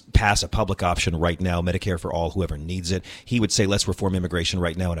 Let's pass a public option right now, Medicare for all, whoever needs it. He would say, let's reform immigration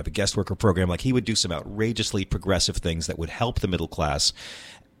right now and have a guest worker program. He would do some outrageously progressive things that would help the middle class.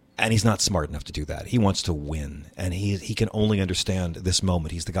 And he's not smart enough to do that. He wants to win, and he can only understand this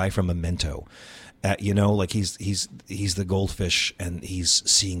moment. He's the guy from Memento, he's the goldfish, and he's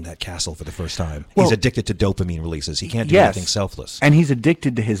seeing that castle for the first time. Well, he's addicted to dopamine releases. He can't do anything selfless, and he's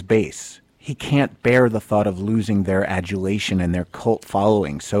addicted to his base. He can't bear the thought of losing their adulation and their cult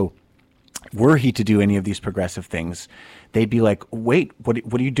following. So, were he to do any of these progressive things, they'd be like, wait, what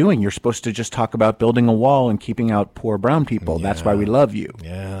are you doing? You're supposed to just talk about building a wall and keeping out poor brown people. Yeah. That's why we love you.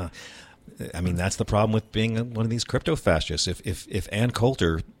 Yeah. I mean, that's the problem with being one of these crypto fascists. If Ann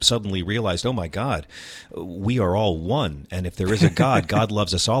Coulter suddenly realized, oh, my God, we are all one. And if there is a God, God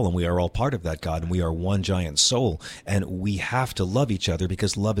loves us all, and we are all part of that God, and we are one giant soul. And we have to love each other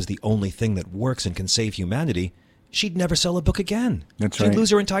because love is the only thing that works and can save humanity. She'd never sell a book again. That's right. She'd lose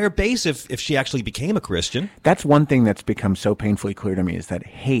her entire base if she actually became a Christian. That's one thing that's become so painfully clear to me is that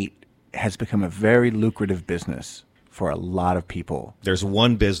hate has become a very lucrative business for a lot of people. There's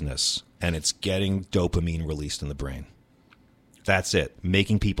one business, and it's getting dopamine released in the brain. That's it.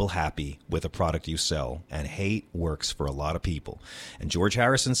 Making people happy with a product you sell. And hate works for a lot of people. And George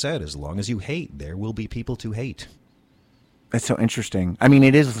Harrison said, as long as you hate, there will be people to hate. That's so interesting. I mean,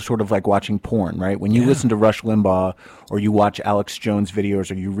 it is sort of like watching porn, right? When you listen to Rush Limbaugh or you watch Alex Jones videos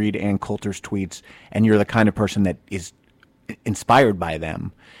or you read Ann Coulter's tweets and you're the kind of person that is inspired by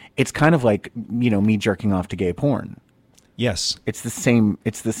them, it's kind of like, me jerking off to gay porn. Yes, it's the same.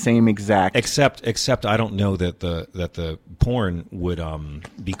 It's the same exact. Except I don't know that the porn would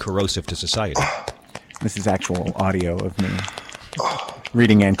be corrosive to society. This is actual audio of me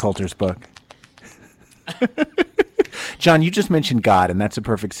reading Ann Coulter's book. John, you just mentioned God, and that's a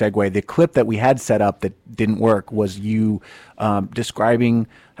perfect segue. The clip that we had set up that didn't work was you describing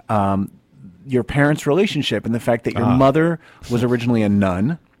your parents' relationship and the fact that your mother was originally a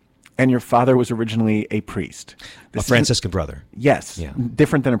nun and your father was originally a priest. A Franciscan brother. Yes. Yeah.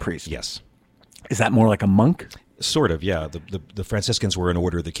 Different than a priest. Yes. Is that more like a monk? Sort of, yeah. The Franciscans were an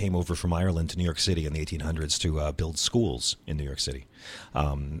order that came over from Ireland to New York City in the 1800s to build schools in New York City.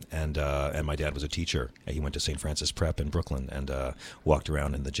 And my dad was a teacher. He went to St. Francis Prep in Brooklyn and walked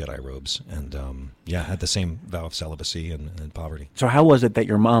around in the Jedi robes and, had the same vow of celibacy and poverty. So how was it that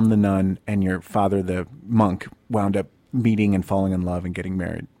your mom, the nun, and your father, the monk, wound up meeting and falling in love and getting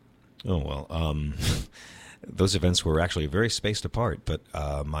married? Oh, well, those events were actually very spaced apart, but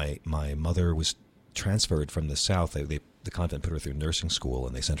my mother was transferred from the South. The convent put her through nursing school,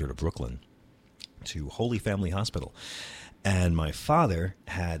 and they sent her to Brooklyn to Holy Family Hospital. And my father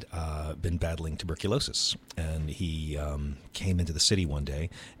had been battling tuberculosis, and he came into the city one day,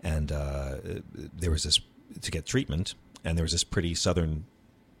 and there was this to get treatment, and there was this pretty Southern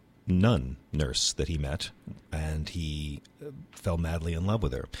nun nurse that he met, and he fell madly in love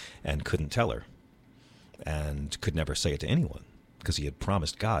with her and couldn't tell her, and could never say it to anyone, because he had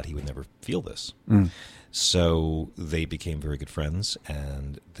promised God he would never feel this. So they became very good friends,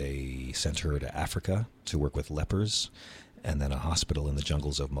 and they sent her to Africa to work with lepers, and then a hospital in the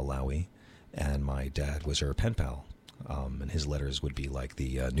jungles of Malawi. And my dad was her pen pal, and his letters would be like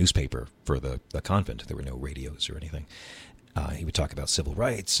the newspaper for the convent. There were no radios or anything. He would talk about civil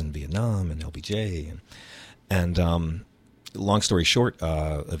rights and Vietnam and LBJ. And long story short,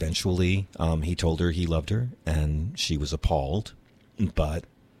 eventually he told her he loved her, and she was appalled. But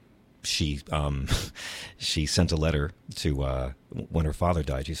she sent a letter to, when her father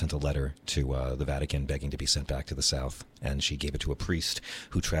died, she sent a letter to the Vatican begging to be sent back to the South. And she gave it to a priest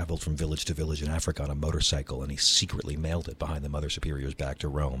who traveled from village to village in Africa on a motorcycle, and he secretly mailed it behind the Mother Superior's back to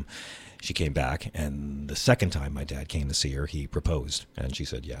Rome. She came back, and the second time my dad came to see her, he proposed, and she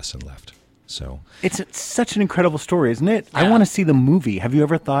said yes and left. So it's such an incredible story, isn't it? Yeah. I want to see the movie. Have you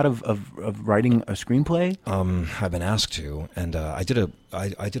ever thought of writing a screenplay? I've been asked to, and I did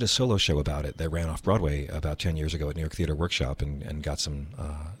a solo show about it that ran off Broadway about 10 years ago at New York Theater Workshop, and got some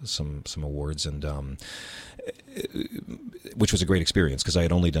awards, and which was a great experience because I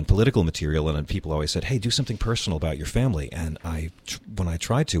had only done political material, and people always said, "Hey, do something personal about your family." And when I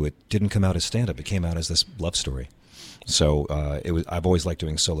tried to, it didn't come out as stand-up. It came out as this love story. So I've always liked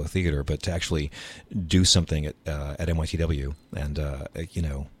doing solo theater, but to actually do something at NYTW and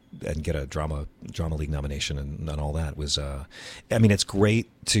and get a drama league nomination and all that was. I mean, it's great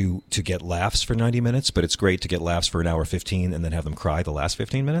to get laughs for 90 minutes, but it's great to get laughs for an hour 15 and then have them cry the last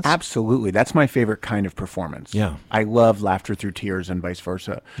 15 minutes. Absolutely, that's my favorite kind of performance. Yeah, I love laughter through tears and vice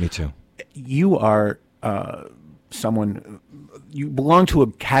versa. Me too. You are someone. You belong to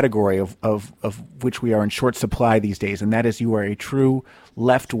a category of which we are in short supply these days, and that is you are a true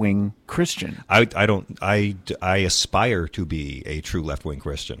left-wing Christian. I aspire to be a true left-wing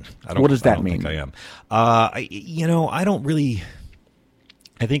Christian. What does that mean? I think I am. I don't really.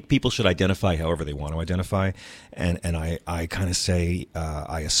 I think people should identify however they want to identify, and I kind of say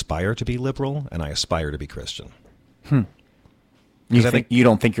I aspire to be liberal and I aspire to be Christian. You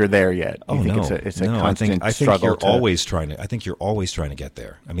don't think you're there yet? You think no, it's a constant I think struggle. You're always trying to. I think you're always trying to get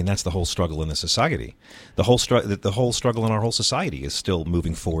there. I mean, that's the whole struggle in the society. The whole struggle in our whole society is still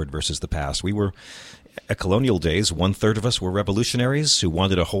moving forward versus the past. We were at colonial days. 1/3 of us were revolutionaries who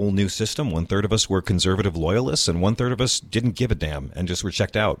wanted a whole new system. 1/3 of us were conservative loyalists, and 1/3 of us didn't give a damn and just were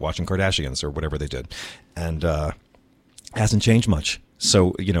checked out watching Kardashians or whatever they did. And hasn't changed much.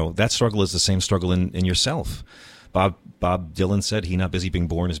 So that struggle is the same struggle in yourself. Bob Dylan said he not busy being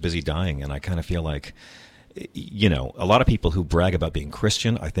born is busy dying, and I kind of feel like, a lot of people who brag about being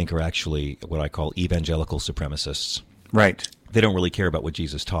Christian, I think are actually what I call evangelical supremacists. Right. They don't really care about what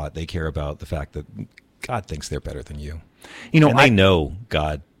Jesus taught. They care about the fact that God thinks they're better than you. And I know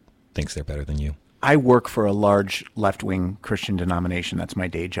God thinks they're better than you. I work for a large left-wing Christian denomination. That's my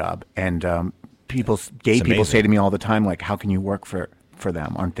day job, and gay people say to me all the time, like, "How can you work for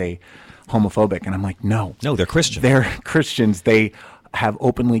them? Aren't they homophobic?" And I'm like, no, they're Christian. They're Christians. They have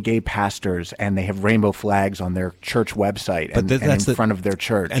openly gay pastors, and they have rainbow flags on their church website and in front of their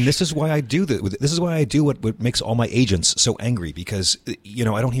church. And this is why I do that. This is why I do what makes all my agents so angry, because I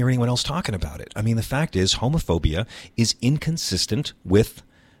don't hear anyone else talking about it. I mean, the fact is, homophobia is inconsistent with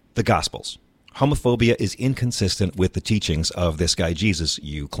the Gospels. Homophobia is inconsistent with the teachings of this guy Jesus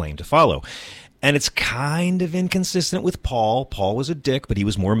you claim to follow. And it's kind of inconsistent with Paul. Paul was a dick, but he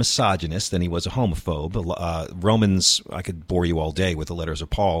was more misogynist than he was a homophobe. Romans, I could bore you all day with the letters of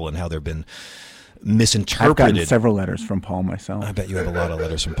Paul and how they've been misinterpreted. I've gotten several letters from Paul myself. I bet you have a lot of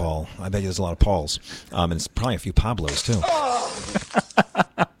letters from Paul. I bet you there's a lot of Pauls. And it's probably a few Pablos, too.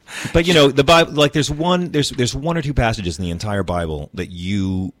 But the Bible, like there's one or two passages in the entire Bible that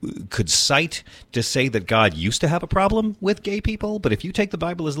you could cite to say that God used to have a problem with gay people. But if you take the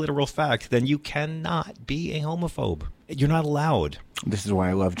Bible as literal fact, then you cannot be a homophobe. You're not allowed. This is why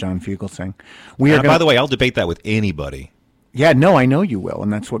I love John Fugelsang. By the way, I'll debate that with anybody. Yeah, no, I know you will,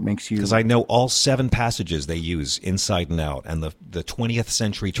 and that's what makes you... Because I know all 7 passages they use inside and out, and the 20th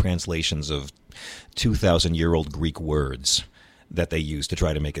century translations of 2,000-year-old Greek words that they use to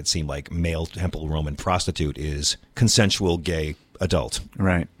try to make it seem like male temple Roman prostitute is consensual gay adult.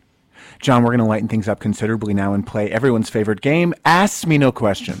 Right. John, we're going to lighten things up considerably now and play everyone's favorite game, Ask Me No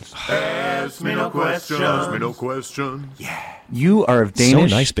Questions. Ask me no questions. Ask me no questions. Yeah. You are of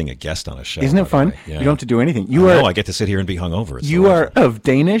Danish... So nice being a guest on a show. Isn't it fun? Yeah. You don't have to do anything. I get to sit here and be hungover. It's you are of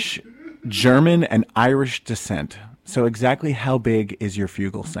Danish, German, and Irish descent. So exactly how big is your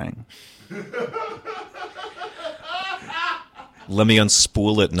Fugelsang? Let me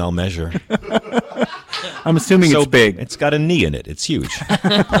unspool it and I'll measure. I'm assuming it's big. It's got a knee in it. It's huge.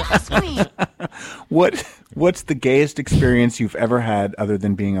 What's the gayest experience you've ever had other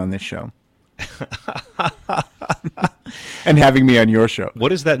than being on this show? And having me on your show. What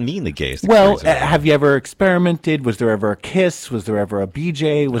does that mean, the gayest experience? Well, have you ever experimented? Was there ever a kiss? Was there ever a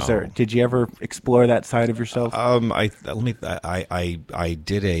BJ? Did you ever explore that side of yourself? I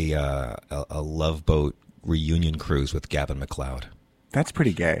did a Love Boat reunion cruise with Gavin MacLeod. That's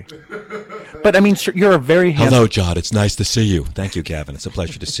pretty gay. But, I mean, you're a very handsome... Hello, John. It's nice to see you. Thank you, Gavin. It's a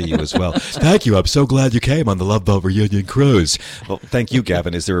pleasure to see you as well. Thank you. I'm so glad you came on the Love Boat reunion cruise. Well, thank you,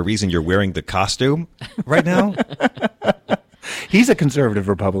 Gavin. Is there a reason you're wearing the costume right now? He's a conservative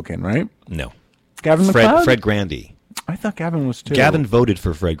Republican, right? No. Gavin MacLeod? Fred Grandy. I thought Gavin was too. Gavin voted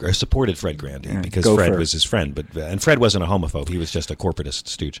for supported Fred Grandy because Fred was his friend. And Fred wasn't a homophobe. He was just a corporatist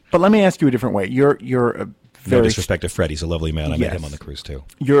stooge. But let me ask you a different way. You're a very... No disrespect to Fred. He's a lovely man. I met him on the cruise, too.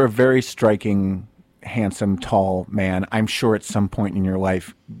 You're a very striking, handsome, tall man. I'm sure at some point in your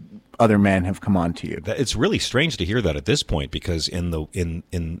life, other men have come on to you. It's really strange to hear that at this point because in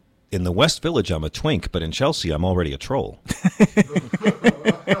the West Village, I'm a twink, but in Chelsea, I'm already a troll.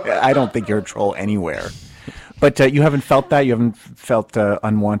 I don't think you're a troll anywhere. But you haven't felt that? You haven't felt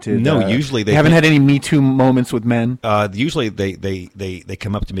unwanted? No, usually they... You haven't had any Me Too moments with men? Usually they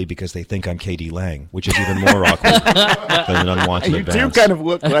come up to me because they think I'm K.D. Lang, which is even more awkward than an unwanted advance. You do kind of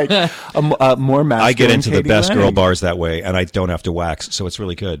look like a more masculine I get into K.D. the best Lang. girl bars that way, and I don't have to wax, so it's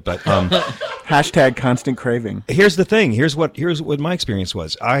really good. But hashtag constant craving. Here's the thing. Here's what my experience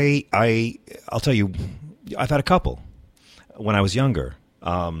was. I'll tell you, I've had a couple when I was younger.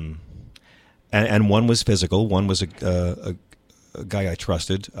 And one was physical. One was a guy I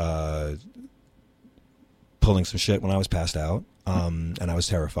trusted, pulling some shit when I was passed out, and I was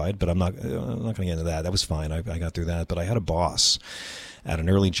terrified. But I'm not going to get into that. That was fine. I got through that. But I had a boss at an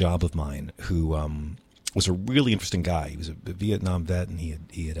early job of mine who was a really interesting guy. He was a Vietnam vet, and he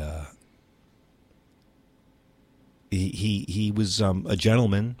was a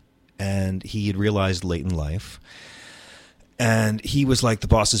gentleman, and he had realized late in life. And he was like the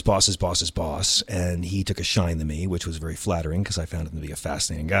boss's boss's boss's boss, and he took a shine to me, which was very flattering because I found him to be a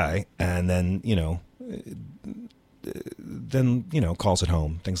fascinating guy. And then, calls at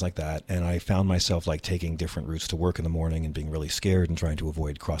home, things like that. And I found myself like taking different routes to work in the morning and being really scared and trying to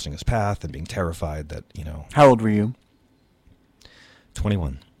avoid crossing his path and being terrified that, How old were you?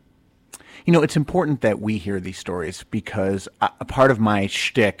 21. It's important that we hear these stories because a part of my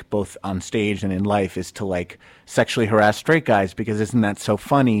shtick, both on stage and in life, is to sexually harass straight guys because isn't that so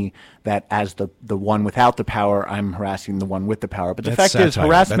funny that as the one without the power, I'm harassing the one with the power. But the fact is,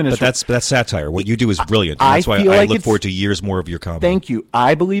 harassment is... But that's satire. What you do is brilliant. That's why I look forward to years more of your comedy. Thank you.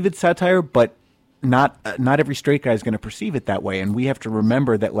 I believe it's satire, but not every straight guy is going to perceive it that way, and we have to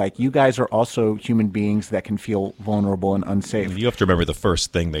remember that you guys are also human beings that can feel vulnerable and unsafe. You have to remember the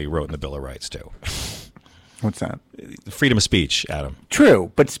first thing they wrote in the Bill of Rights too. What's that? Freedom of speech, Adam.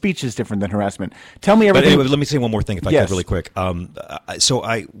 True, but speech is different than harassment. Tell me everything. But anyway, let me say one more thing if I could really quick.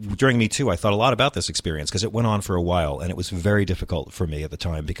 During Me Too, I thought a lot about this experience because it went on for a while, and it was very difficult for me at the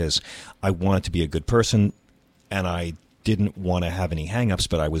time because I wanted to be a good person, and I didn't want to have any hang-ups,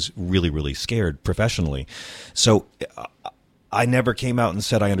 but I was really, really scared professionally. So I never came out and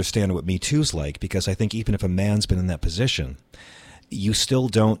said I understand what Me Too's like because I think even if a man's been in that position, you still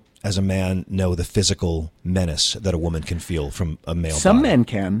don't, as a man, know the physical menace that a woman can feel from a male Some body. men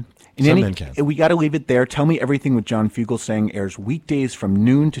can. Men can. We got to leave it there. Tell Me Everything with John Fugelsang airs weekdays from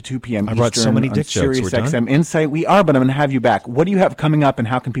noon to 2 p.m. I brought Eastern so many on dick jokes. Sirius We're done? XM Insight. We are, but I'm going to have you back. What do you have coming up, and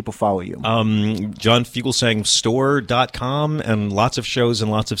how can people follow you? JohnFugelsangStore.com, and lots of shows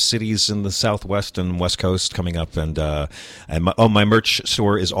in lots of cities in the Southwest and West Coast coming up. And my merch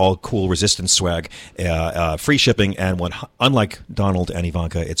store is all cool resistance swag, free shipping, and unlike Donald and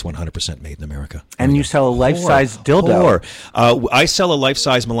Ivanka, it's 100% made in America. And you sell a life-size dildo. I sell a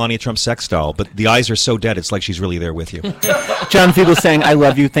life-size Melania Trump sex doll, but the eyes are so dead, it's like she's really there with you. John Fugelsang, I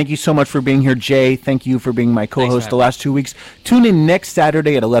love you. Thank you so much for being here. Jay, thank you for being my co-host the last 2 weeks. Tune in next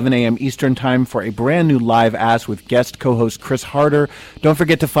Saturday at 11 a.m. Eastern Time for a brand new live Ask with guest co-host Chris Harder. Don't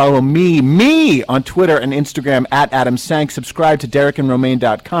forget to follow me on Twitter and Instagram at Adam Sank. Subscribe to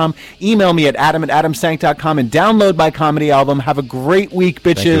DerekandRomaine.com. Email me at adam@adamsank.com and download my comedy album. Have a great week,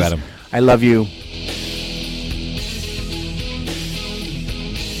 bitches. Thank you, Adam. I love you.